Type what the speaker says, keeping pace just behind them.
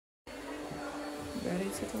Ready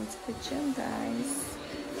to go to the gym, guys.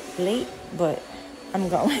 Late, but I'm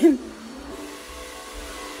going.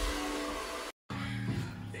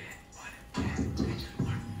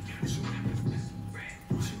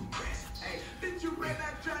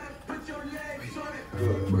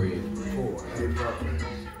 Good, breathe. 4, head up.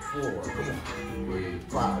 4, come on. Breathe.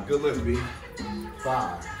 5, good lift, B.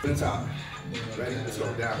 5, to the top. Ready? Let's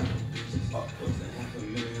go down. Up.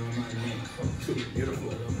 2,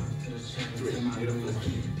 beautiful. 3, beautiful.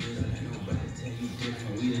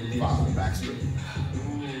 5, back straight.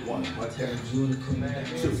 1, right there. 2, good.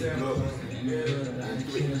 And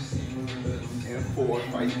 3. And 4,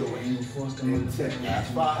 fight through it. And 10, last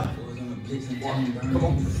 5. 1, come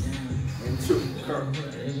on. And 2, curve. 3,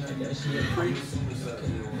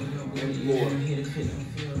 and 4,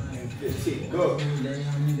 and 15, good.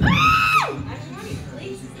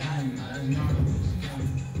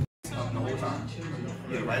 Up the whole time.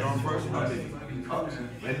 Yeah, right arm first, up.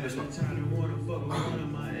 Ready, let's go.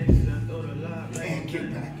 And kick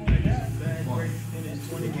back. 1.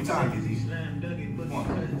 Take your time, get these. 1.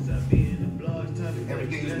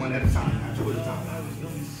 Everything is 1 at a time, not 2 at a time.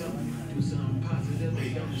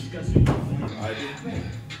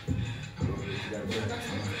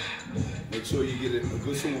 Make sure you get a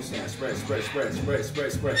good sumo stand. Spread.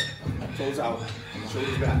 Toes out,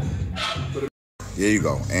 shoulders back. There you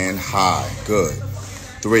go. And high. Good.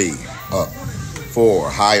 3, up. 4,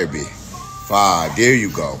 higher B. 5, there you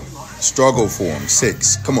go. Struggle form.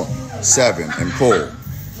 6, come on. 7, and pull.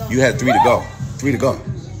 You had 3 to go. 3 to go.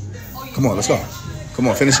 Come on, let's go. Come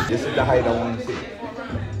on, finish it. This is the height I want to see.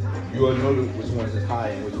 You already know which one is high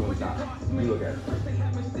and which one is not. You look at it.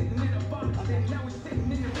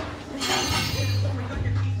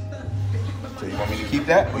 So you want me to keep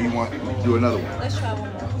that, or you want to do another one? Let's try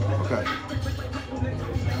one more. Okay.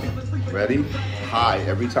 Ready? High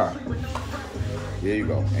every time. There you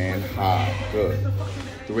go. And high. Good.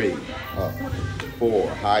 3, up. 4,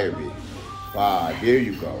 higher B. 5, there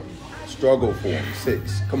you go. Struggle form.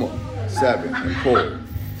 6, come on. 7, and pull.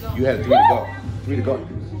 You had 3 to go. 3 to go.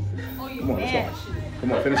 Come on, let's go.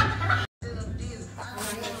 Come on, finish it.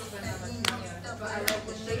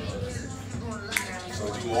 So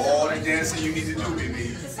do all the dancing you need to do, baby.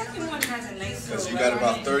 The second one has a nice Because you got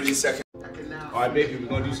about 30 seconds. All right, baby, we're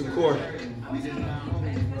going to do some core.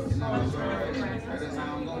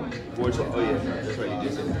 4, 12. Oh, yeah, that's right. You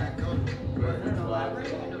did say that.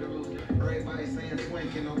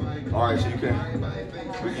 All right, so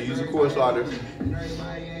we can use the core sliders.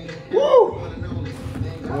 Woo!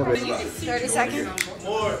 Come on, baby. 30 seconds.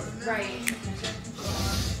 More. Right.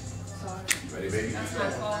 Ready, baby?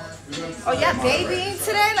 Oh, yeah, babying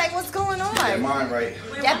today? Like, what's going on? Get mine right.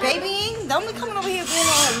 Yeah, babying? Don't be coming over here being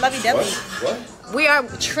all lovey-dovey. What? We are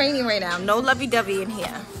training right now. No lovey-dovey in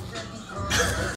here.